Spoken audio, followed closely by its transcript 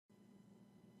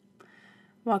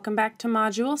Welcome back to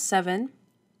Module 7.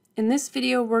 In this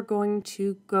video, we're going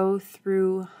to go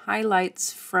through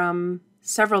highlights from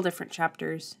several different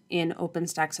chapters in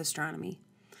OpenStax Astronomy.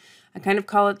 I kind of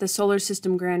call it the Solar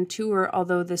System Grand Tour,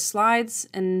 although the slides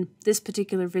and this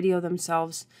particular video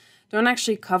themselves don't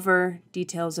actually cover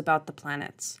details about the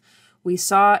planets. We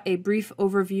saw a brief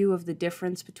overview of the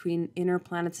difference between inner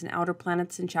planets and outer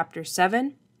planets in Chapter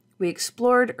 7. We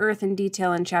explored Earth in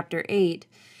detail in Chapter 8,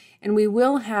 and we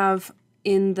will have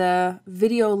in the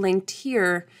video linked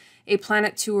here a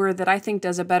planet tour that I think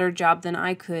does a better job than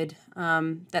I could,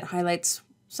 that highlights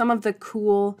some of the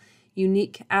cool,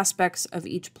 unique aspects of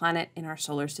each planet in our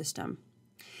solar system.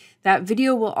 That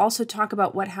video will also talk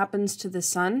about what happens to the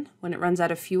sun when it runs out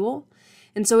of fuel,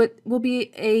 and so it will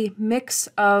be a mix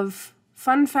of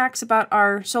fun facts about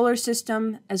our solar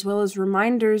system as well as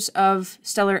reminders of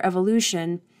stellar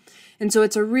evolution, and so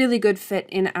it's a really good fit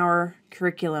in our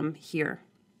curriculum here.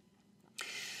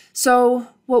 So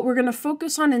what we're going to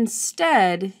focus on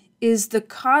instead is the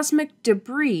cosmic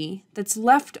debris that's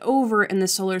left over in the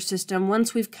solar system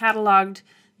once we've cataloged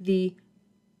the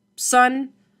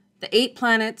sun, the 8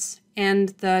 planets, and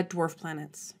the dwarf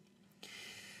planets.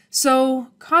 So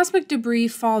cosmic debris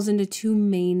falls into 2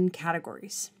 main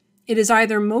categories. It is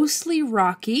either mostly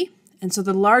rocky, and so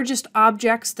the largest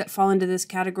objects that fall into this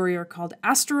category are called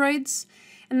asteroids,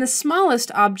 and the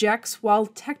smallest objects, while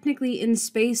technically in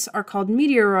space, are called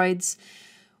meteoroids.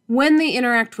 When they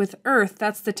interact with Earth,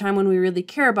 that's the time when we really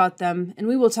care about them, and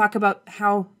we will talk about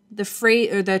how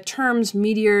the terms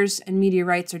meteors and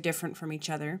meteorites are different from each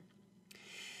other.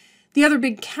 The other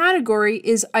big category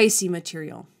is icy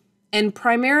material, and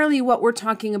primarily what we're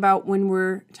talking about when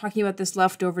we're talking about this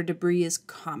leftover debris is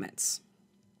comets.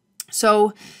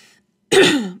 So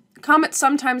comets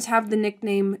sometimes have the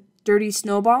nickname dirty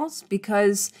snowballs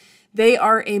because they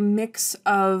are a mix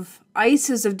of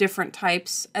ices of different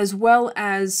types as well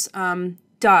as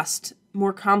dust,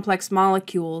 more complex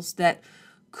molecules that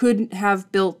could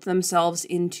have built themselves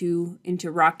into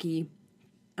rocky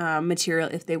material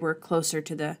if they were closer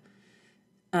to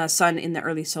the sun in the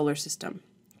early solar system.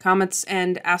 Comets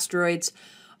and asteroids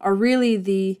are really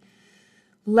the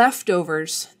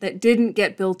leftovers that didn't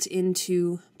get built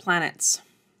into planets.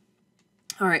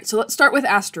 All right, so let's start with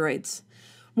asteroids.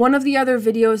 One of the other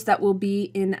videos that will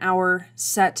be in our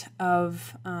set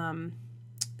of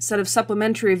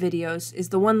supplementary videos is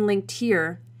the one linked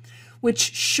here,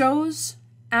 which shows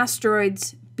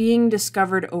asteroids being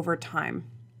discovered over time.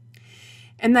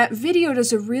 And that video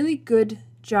does a really good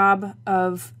job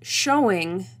of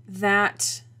showing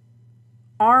that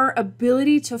our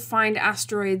ability to find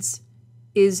asteroids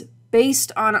is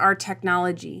based on our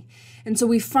technology. And so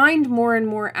we find more and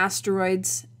more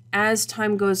asteroids as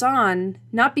time goes on,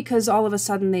 not because all of a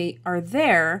sudden they are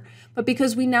there, but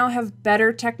because we now have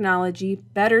better technology,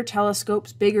 better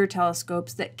telescopes, bigger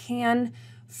telescopes that can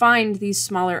find these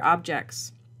smaller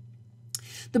objects.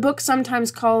 The book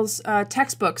sometimes calls,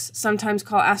 textbooks sometimes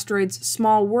call asteroids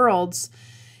small worlds,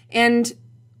 and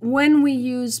when we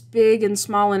use big and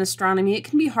small in astronomy, it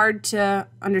can be hard to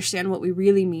understand what we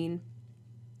really mean.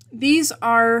 These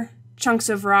are chunks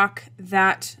of rock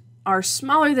that are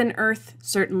smaller than Earth,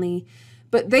 certainly,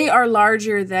 but they are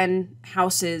larger than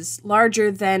houses,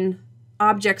 larger than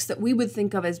objects that we would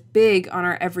think of as big on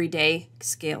our everyday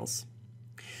scales.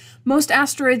 Most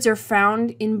asteroids are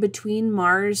found in between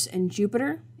Mars and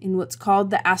Jupiter in what's called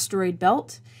the asteroid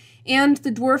belt, and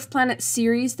the dwarf planet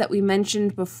Ceres that we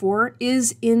mentioned before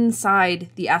is inside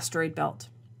the asteroid belt.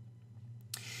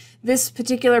 This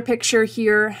particular picture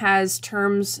here has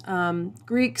terms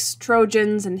Greeks,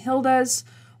 Trojans, and Hildas.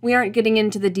 We aren't getting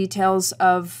into the details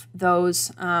of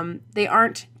those. They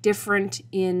aren't different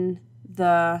in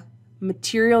the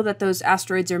material that those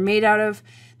asteroids are made out of.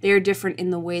 They are different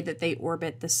in the way that they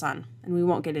orbit the sun, and we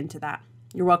won't get into that.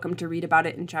 You're welcome to read about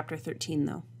it in Chapter 13,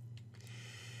 though.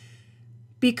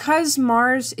 Because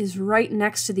Mars is right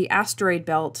next to the asteroid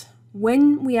belt,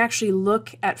 when we actually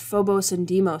look at Phobos and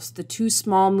Deimos, the 2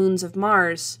 small moons of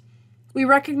Mars, we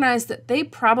recognize that they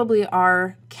probably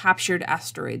are captured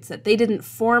asteroids, that they didn't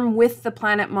form with the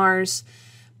planet Mars,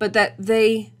 but that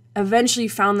they eventually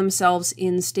found themselves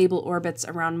in stable orbits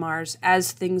around Mars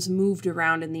as things moved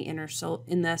around in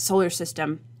the solar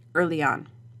system early on.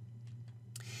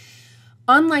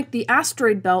 Unlike the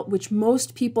asteroid belt, which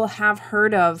most people have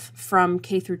heard of from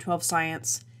K through 12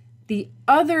 science, the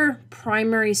other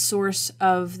primary source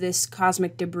of this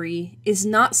cosmic debris is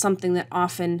not something that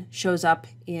often shows up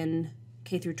in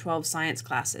K through 12 science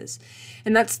classes,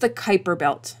 and that's the Kuiper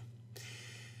belt.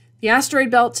 The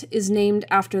asteroid belt is named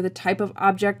after the type of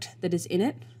object that is in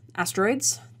it,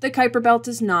 asteroids. The Kuiper belt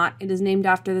is not. It is named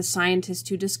after the scientist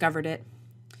who discovered it.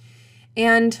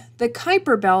 And the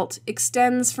Kuiper belt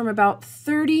extends from about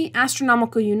 30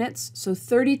 astronomical units, so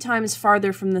 30 times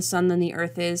farther from the sun than the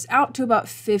Earth is, out to about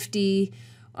 50,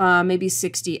 maybe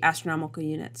 60 astronomical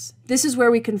units. This is where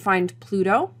we can find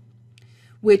Pluto,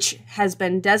 which has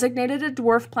been designated a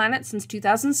dwarf planet since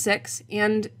 2006,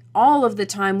 and all of the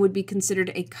time would be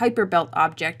considered a Kuiper belt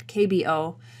object,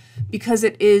 KBO, because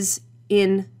it is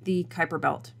in the Kuiper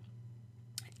belt.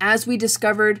 As we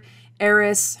discovered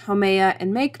Eris, Haumea,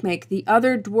 and Makemake, the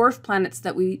other dwarf planets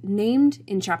that we named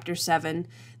in Chapter 7,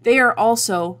 they are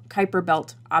also Kuiper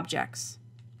belt objects.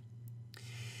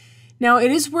 Now,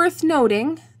 it is worth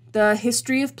noting the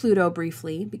history of Pluto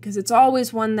briefly, because it's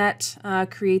always one that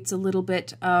creates a little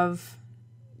bit of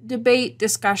debate,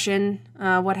 discussion,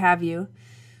 what have you.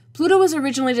 Pluto was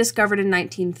originally discovered in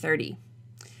 1930.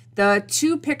 The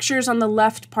two pictures on the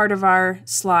left part of our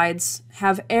slides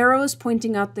have arrows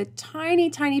pointing out the tiny,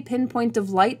 tiny pinpoint of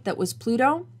light that was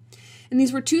Pluto. And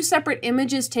these were two separate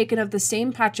images taken of the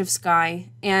same patch of sky.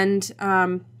 And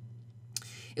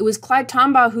it was Clyde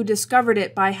Tombaugh who discovered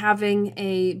it by having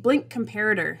a blink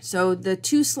comparator. So the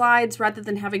two slides, rather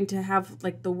than having to have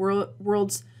like the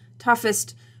world's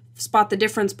toughest spot the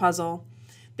difference puzzle,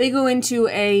 they go into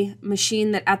a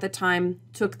machine that at the time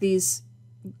took these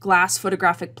glass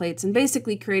photographic plates and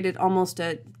basically created almost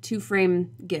a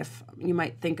two-frame GIF, you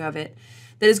might think of it,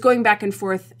 that is going back and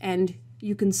forth, and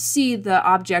you can see the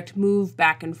object move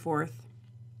back and forth.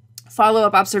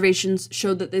 Follow-up observations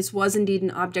showed that this was indeed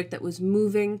an object that was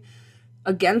moving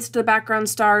against the background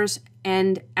stars,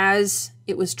 and as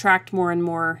it was tracked more and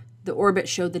more, the orbit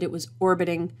showed that it was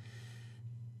orbiting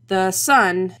the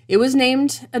sun. It was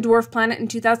named a dwarf planet in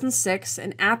 2006,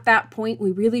 and at that point we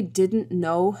really didn't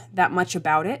know that much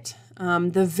about it.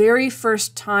 The very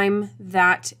first time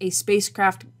that a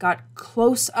spacecraft got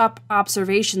close-up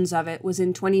observations of it was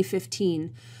in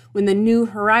 2015, when the New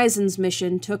Horizons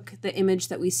mission took the image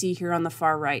that we see here on the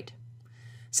far right.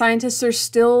 Scientists are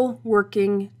still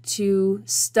working to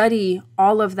study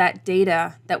all of that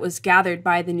data that was gathered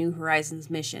by the New Horizons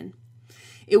mission.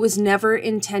 It was never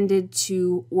intended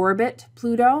to orbit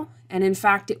Pluto, and in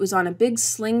fact, it was on a big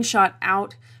slingshot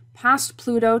out past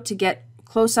Pluto to get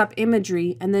close-up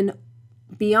imagery, and then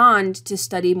beyond to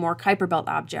study more Kuiper belt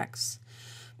objects.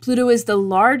 Pluto is the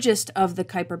largest of the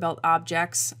Kuiper belt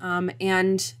objects,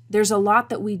 and there's a lot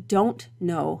that we don't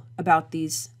know about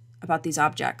these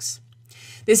objects.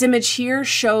 This image here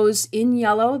shows in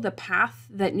yellow the path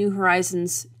that New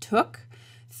Horizons took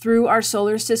through our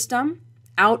solar system.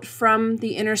 Out from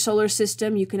the inner solar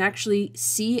system, you can actually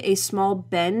see a small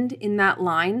bend in that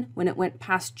line when it went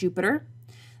past Jupiter.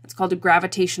 That's called a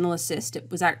gravitational assist. It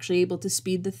was actually able to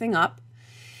speed the thing up.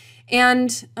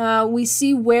 And we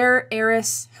see where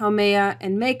Eris, Haumea,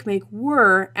 and Makemake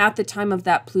were at the time of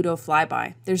that Pluto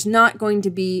flyby. There's not going to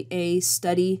be a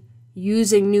study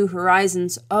using New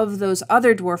Horizons of those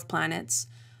other dwarf planets,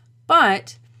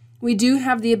 but we do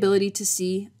have the ability to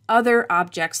see other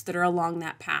objects that are along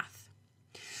that path.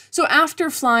 So after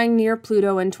flying near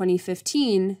Pluto in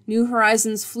 2015, New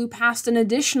Horizons flew past an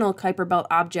additional Kuiper belt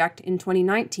object in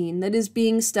 2019 that is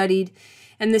being studied,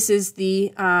 and this is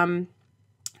the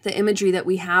imagery that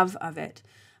we have of it.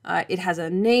 It has a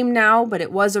name now, but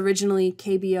it was originally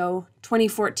KBO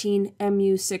 2014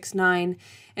 MU69,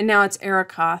 and now it's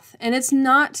Arakoth. And it's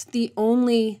not the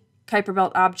only Kuiper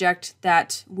belt object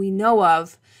that we know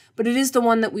of, but it is the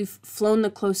one that we've flown the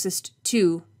closest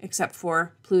to, except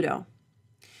for Pluto.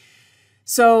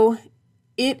 So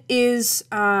it is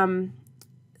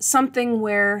something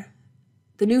where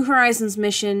the New Horizons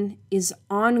mission is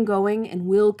ongoing and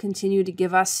will continue to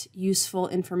give us useful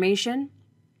information.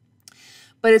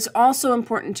 But it's also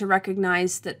important to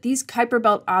recognize that these Kuiper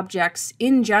belt objects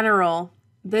in general,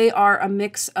 they are a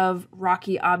mix of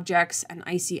rocky objects and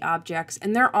icy objects,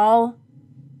 and they're all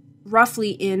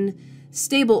roughly in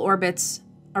stable orbits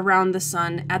around the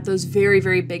sun at those very,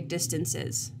 very big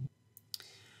distances.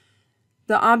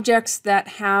 The objects that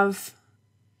have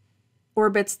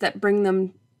orbits that bring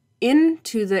them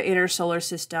into the inner solar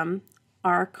system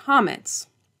are comets.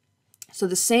 So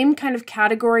the same kind of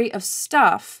category of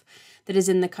stuff that is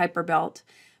in the Kuiper belt,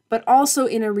 but also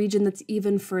in a region that's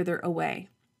even further away.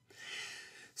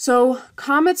 So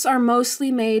comets are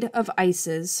mostly made of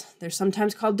ices. They're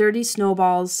sometimes called dirty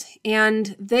snowballs,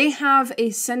 and they have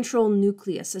a central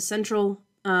nucleus, a central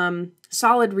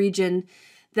solid region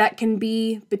that can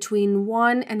be between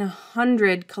 1 and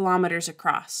 100 kilometers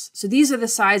across. So these are the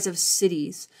size of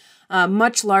cities,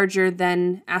 much larger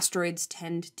than asteroids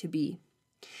tend to be.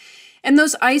 And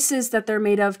those ices that they're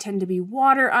made of tend to be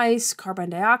water ice,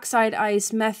 carbon dioxide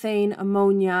ice, methane,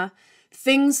 ammonia,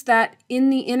 things that in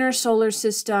the inner solar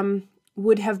system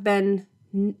would have been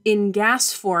in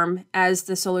gas form as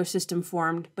the solar system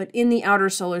formed, but in the outer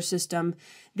solar system,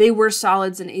 they were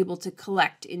solids and able to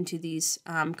collect into these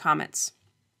comets.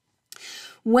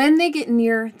 When they get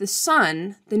near the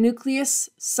sun, the nucleus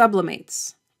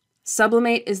sublimates.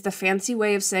 Sublimate is the fancy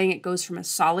way of saying it goes from a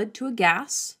solid to a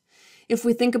gas. If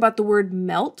we think about the word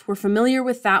melt, we're familiar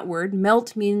with that word.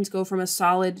 Melt means go from a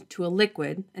solid to a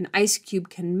liquid. An ice cube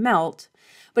can melt.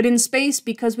 But in space,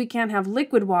 because we can't have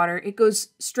liquid water, it goes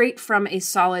straight from a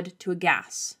solid to a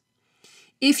gas.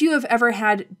 If you have ever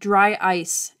had dry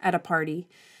ice at a party,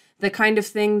 the kind of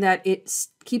thing that it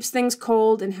keeps things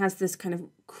cold and has this kind of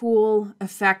cool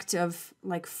effect of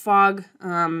like fog,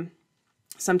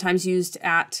 sometimes used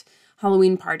at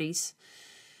Halloween parties,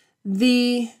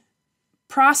 the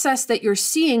process that you're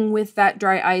seeing with that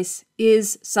dry ice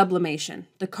is sublimation.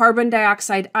 The carbon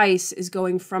dioxide ice is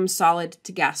going from solid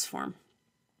to gas form.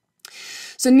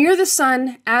 So near the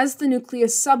sun, as the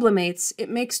nucleus sublimates, it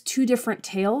makes two different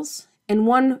tails. And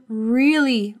one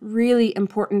really, really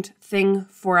important thing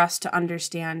for us to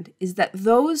understand is that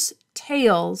those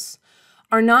tails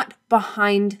are not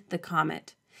behind the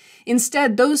comet.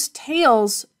 Instead, those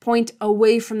tails point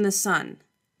away from the sun.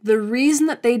 The reason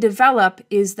that they develop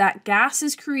is that gas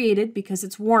is created because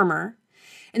it's warmer,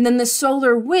 and then the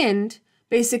solar wind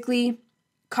basically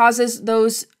causes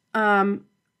those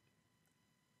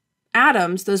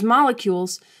atoms, those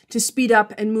molecules, to speed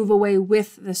up and move away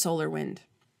with the solar wind.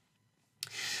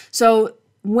 So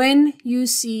when you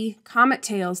see comet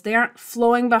tails, they aren't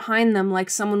flowing behind them like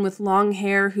someone with long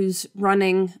hair who's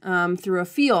running through a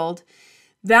field.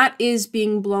 That is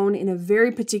being blown in a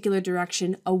very particular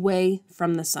direction away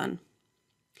from the sun.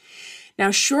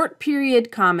 Now, short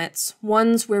period comets,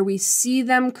 ones where we see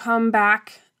them come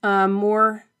back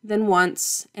more than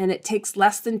once, and it takes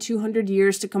less than 200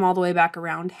 years to come all the way back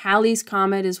around. Halley's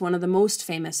Comet is one of the most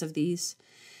famous of these.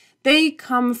 They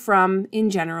come from,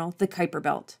 in general, the Kuiper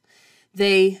Belt.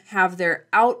 They have their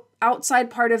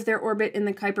outside part of their orbit in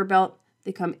the Kuiper Belt.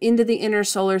 They come into the inner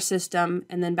solar system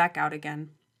and then back out again.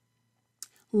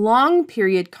 Long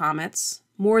period comets,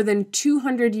 more than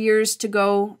 200 years to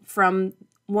go from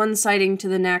one sighting to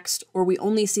the next, or we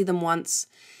only see them once,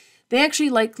 they actually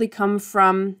likely come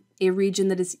from a region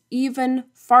that is even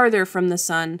farther from the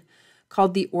sun,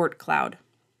 called the Oort cloud.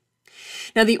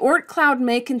 Now, the Oort cloud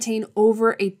may contain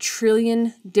over 1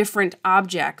 trillion different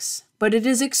objects, but it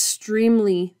is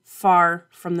extremely far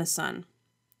from the sun.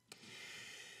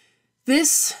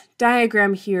 This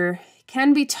diagram here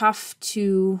can be tough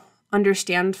to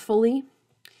understand fully.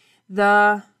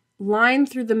 The line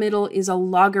through the middle is a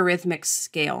logarithmic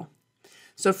scale.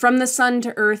 So from the sun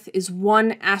to Earth is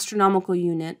 1 astronomical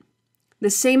unit. The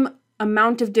same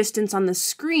amount of distance on the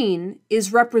screen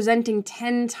is representing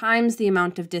 10 times the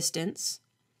amount of distance,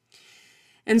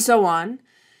 and so on.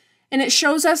 And it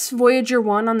shows us Voyager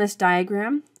 1 on this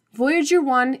diagram. Voyager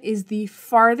 1 is the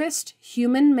farthest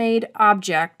human-made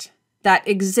object that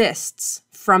exists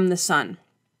from the sun.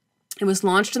 It was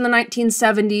launched in the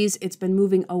 1970s. It's been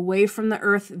moving away from the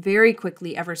Earth very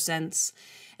quickly ever since.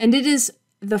 And it is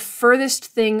the furthest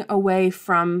thing away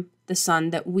from the sun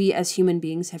that we as human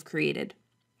beings have created.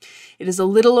 It is a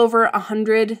little over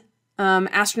 100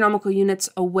 astronomical units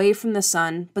away from the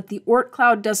sun, but the Oort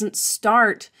cloud doesn't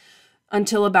start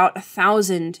until about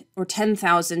 1,000 or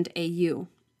 10,000 AU.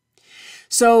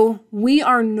 So we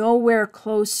are nowhere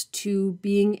close to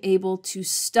being able to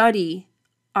study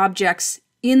objects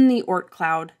in the Oort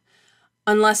cloud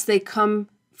unless they come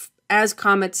as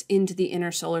comets into the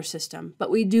inner solar system. But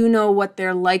we do know what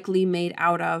they're likely made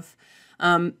out of.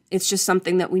 It's just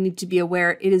something that we need to be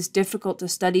aware. It is difficult to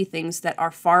study things that are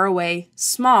far away,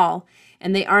 small,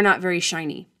 and they are not very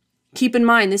shiny. Keep in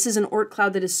mind, this is an Oort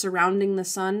cloud that is surrounding the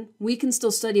sun. We can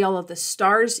still study all of the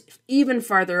stars even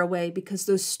farther away because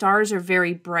those stars are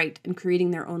very bright and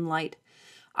creating their own light.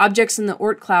 Objects in the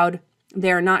Oort cloud,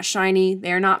 they are not shiny,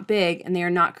 they are not big, and they are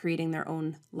not creating their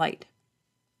own light.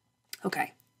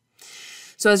 Okay.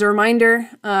 So as a reminder,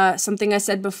 something I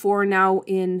said before now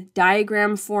in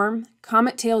diagram form,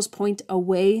 comet tails point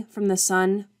away from the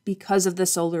sun because of the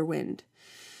solar wind.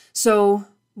 So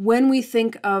when we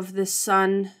think of the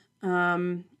sun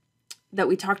that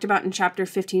we talked about in chapter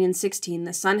 15 and 16,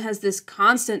 the sun has this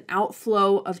constant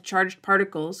outflow of charged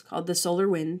particles called the solar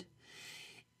wind.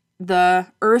 The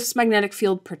Earth's magnetic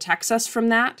field protects us from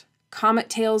that. Comet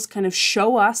tails kind of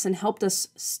show us and helped us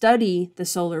study the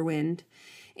solar wind.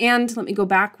 And let me go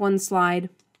back one slide.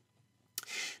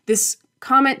 This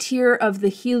comment here of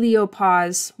the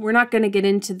heliopause, we're not going to get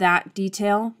into that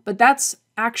detail, but that's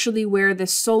actually where the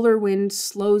solar wind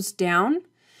slows down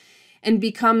and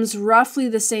becomes roughly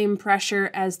the same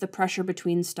pressure as the pressure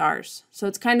between stars. So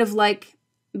it's kind of like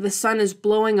the sun is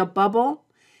blowing a bubble,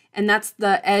 and that's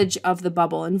the edge of the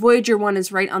bubble. And Voyager 1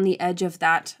 is right on the edge of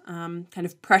that kind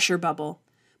of pressure bubble.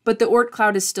 But the Oort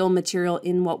cloud is still material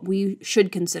in what we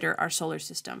should consider our solar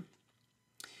system.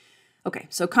 Okay,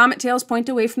 so comet tails point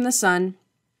away from the sun,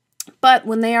 but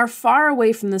when they are far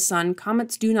away from the sun,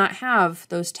 comets do not have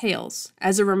those tails.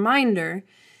 As a reminder,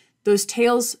 those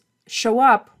tails show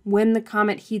up when the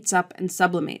comet heats up and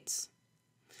sublimates.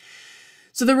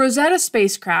 So the Rosetta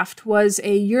spacecraft was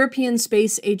a European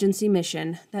Space Agency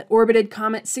mission that orbited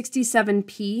comet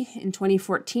 67P in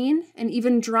 2014 and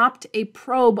even dropped a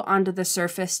probe onto the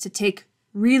surface to take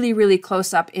really, really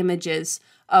close-up images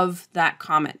of that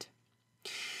comet.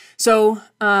 So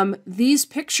these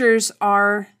pictures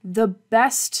are the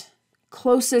best,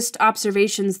 closest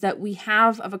observations that we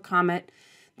have of a comet.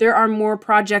 There are more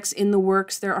projects in the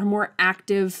works. There are more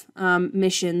active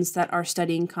missions that are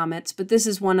studying comets, but this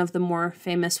is one of the more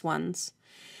famous ones.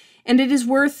 And it is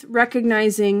worth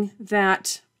recognizing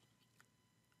that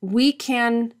we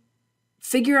can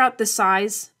figure out the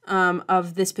size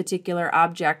of this particular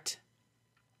object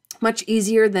much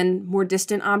easier than more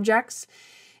distant objects.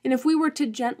 And if we were to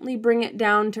gently bring it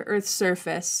down to Earth's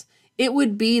surface, it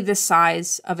would be the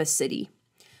size of a city.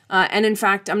 And in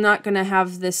fact, I'm not going to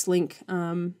have this link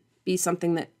be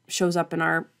something that shows up in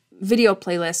our video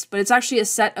playlist, but it's actually a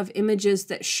set of images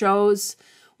that shows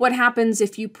what happens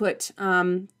if you put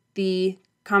the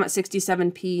Comet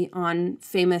 67P on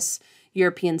famous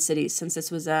European cities, since this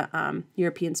was a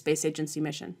European Space Agency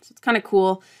mission. So it's kind of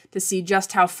cool to see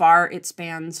just how far it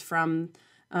spans from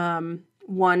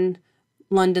one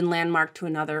London landmark to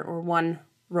another, or one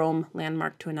Rome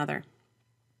landmark to another.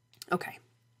 Okay.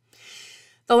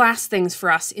 The last things for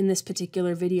us in this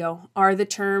particular video are the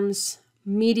terms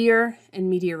meteor and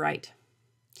meteorite.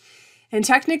 And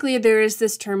technically there is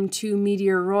this term too,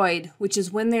 meteoroid, which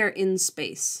is when they're in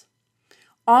space.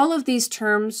 All of these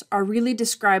terms are really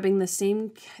describing the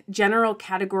same general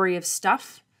category of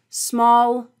stuff,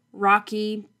 small,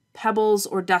 rocky pebbles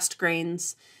or dust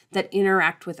grains that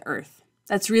interact with Earth.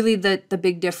 That's really the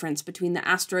big difference between the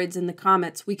asteroids and the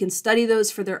comets. We can study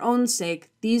those for their own sake.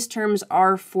 These terms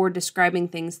are for describing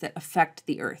things that affect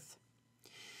the Earth.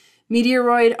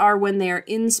 Meteoroid are when they are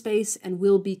in space and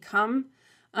will become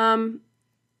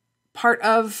part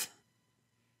of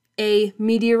a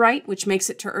meteorite, which makes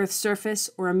it to Earth's surface,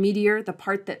 or a meteor, the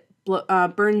part that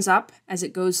burns up as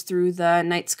it goes through the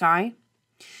night sky.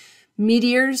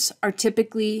 Meteors are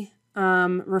typically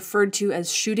referred to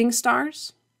as shooting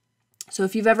stars. So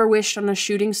if you've ever wished on a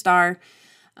shooting star,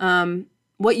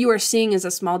 what you are seeing is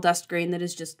a small dust grain that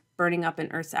is just burning up in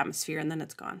Earth's atmosphere, and then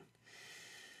it's gone.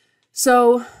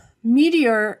 So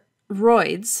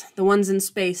meteoroids, the ones in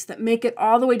space that make it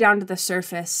all the way down to the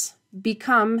surface,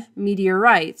 become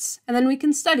meteorites, and then we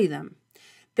can study them.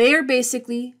 They are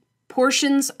basically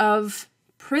portions of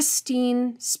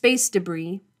pristine space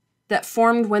debris that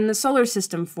formed when the solar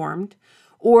system formed,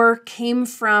 or came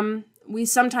from, we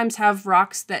sometimes have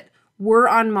rocks that were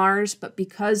on Mars, but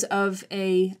because of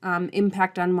a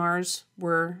impact on Mars,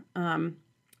 were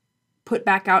put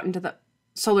back out into the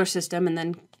solar system and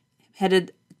then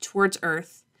headed towards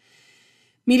Earth.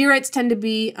 Meteorites tend to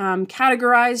be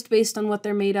categorized based on what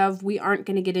they're made of. We aren't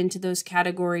going to get into those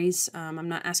categories. I'm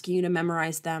not asking you to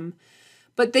memorize them.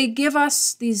 But they give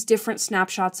us these different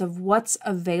snapshots of what's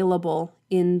available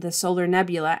in the solar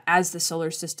nebula as the solar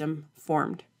system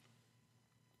formed.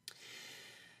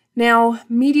 Now,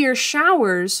 meteor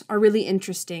showers are really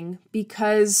interesting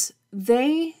because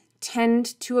they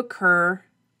tend to occur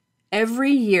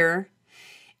every year,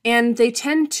 and they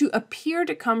tend to appear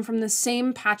to come from the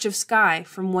same patch of sky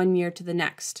from one year to the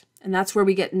next. And that's where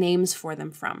we get names for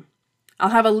them from. I'll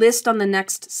have a list on the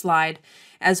next slide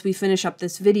as we finish up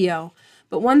this video.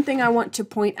 But one thing I want to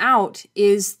point out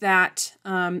is that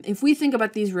if we think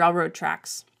about these railroad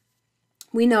tracks,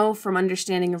 we know from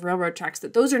understanding of railroad tracks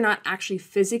that those are not actually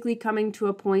physically coming to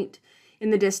a point in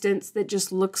the distance that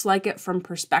just looks like it from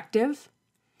perspective.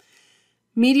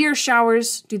 Meteor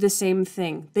showers do the same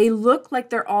thing. They look like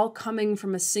they're all coming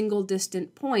from a single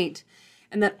distant point,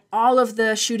 and that all of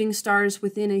the shooting stars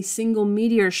within a single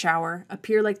meteor shower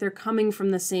appear like they're coming from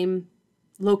the same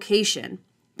location.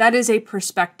 That is a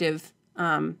perspective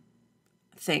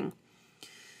thing.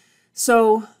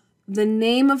 So the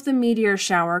name of the meteor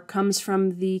shower comes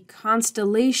from the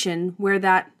constellation where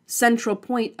that central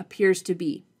point appears to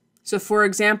be. So for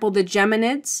example, the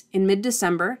Geminids in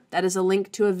mid-December, that is a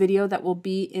link to a video that will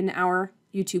be in our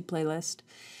YouTube playlist.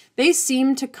 They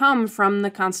seem to come from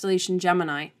the constellation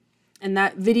Gemini. And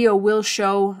that video will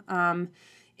show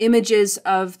images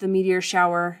of the meteor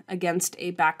shower against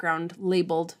a background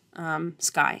labeled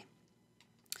sky.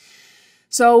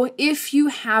 So if you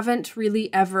haven't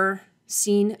really ever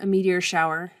seen a meteor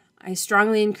shower, I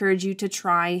strongly encourage you to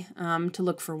try to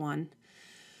look for one.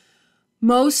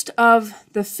 Most of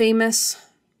the famous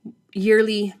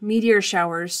yearly meteor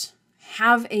showers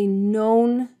have a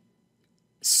known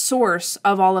source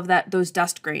of all of those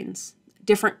dust grains.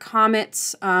 Different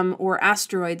comets or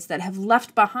asteroids that have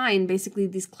left behind basically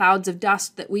these clouds of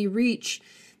dust that we reach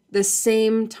the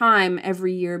same time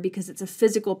every year because it's a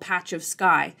physical patch of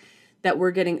sky that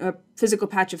we're getting, a physical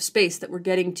patch of space that we're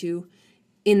getting to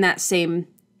in that same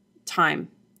time,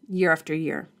 year after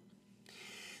year.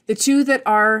 The two that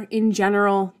are, in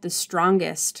general, the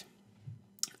strongest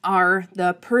are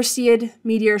the Perseid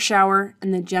meteor shower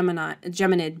and the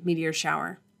Geminid meteor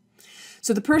shower.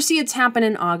 So the Perseids happen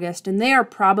in August, and they are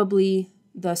probably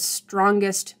the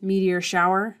strongest meteor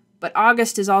shower. But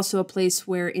August is also a place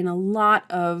where in a lot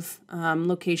of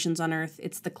locations on Earth,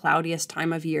 it's the cloudiest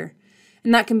time of year.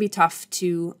 And that can be tough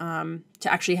to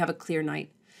actually have a clear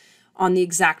night on the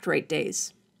exact right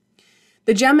days.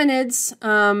 The Geminids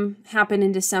happen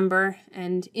in December,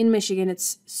 and in Michigan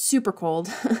it's super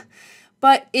cold.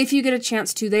 But if you get a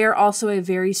chance to, they are also a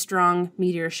very strong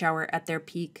meteor shower at their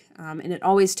peak, and it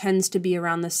always tends to be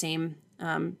around the same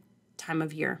time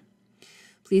of year.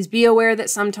 Please be aware that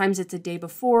sometimes it's a day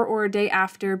before or a day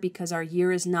after because our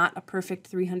year is not a perfect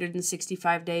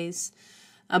 365 days,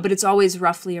 but it's always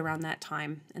roughly around that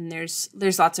time. And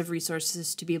there's lots of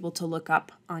resources to be able to look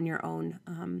up on your own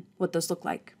what those look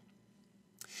like.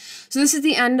 So this is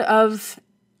the end of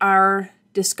our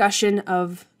discussion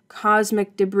of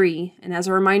cosmic debris. And as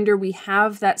a reminder, we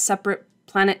have that separate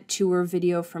planet tour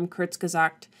video from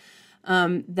Kurzgesagt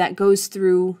that goes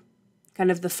through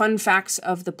kind of the fun facts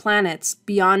of the planets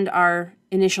beyond our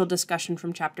initial discussion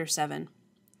from Chapter 7.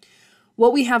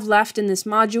 What we have left in this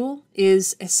module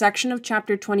is a section of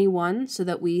Chapter 21 so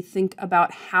that we think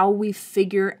about how we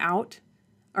figure out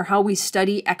or how we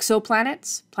study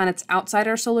exoplanets, planets outside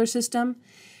our solar system,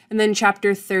 and then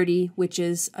Chapter 30, which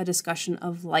is a discussion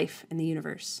of life in the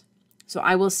universe. So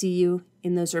I will see you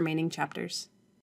in those remaining chapters.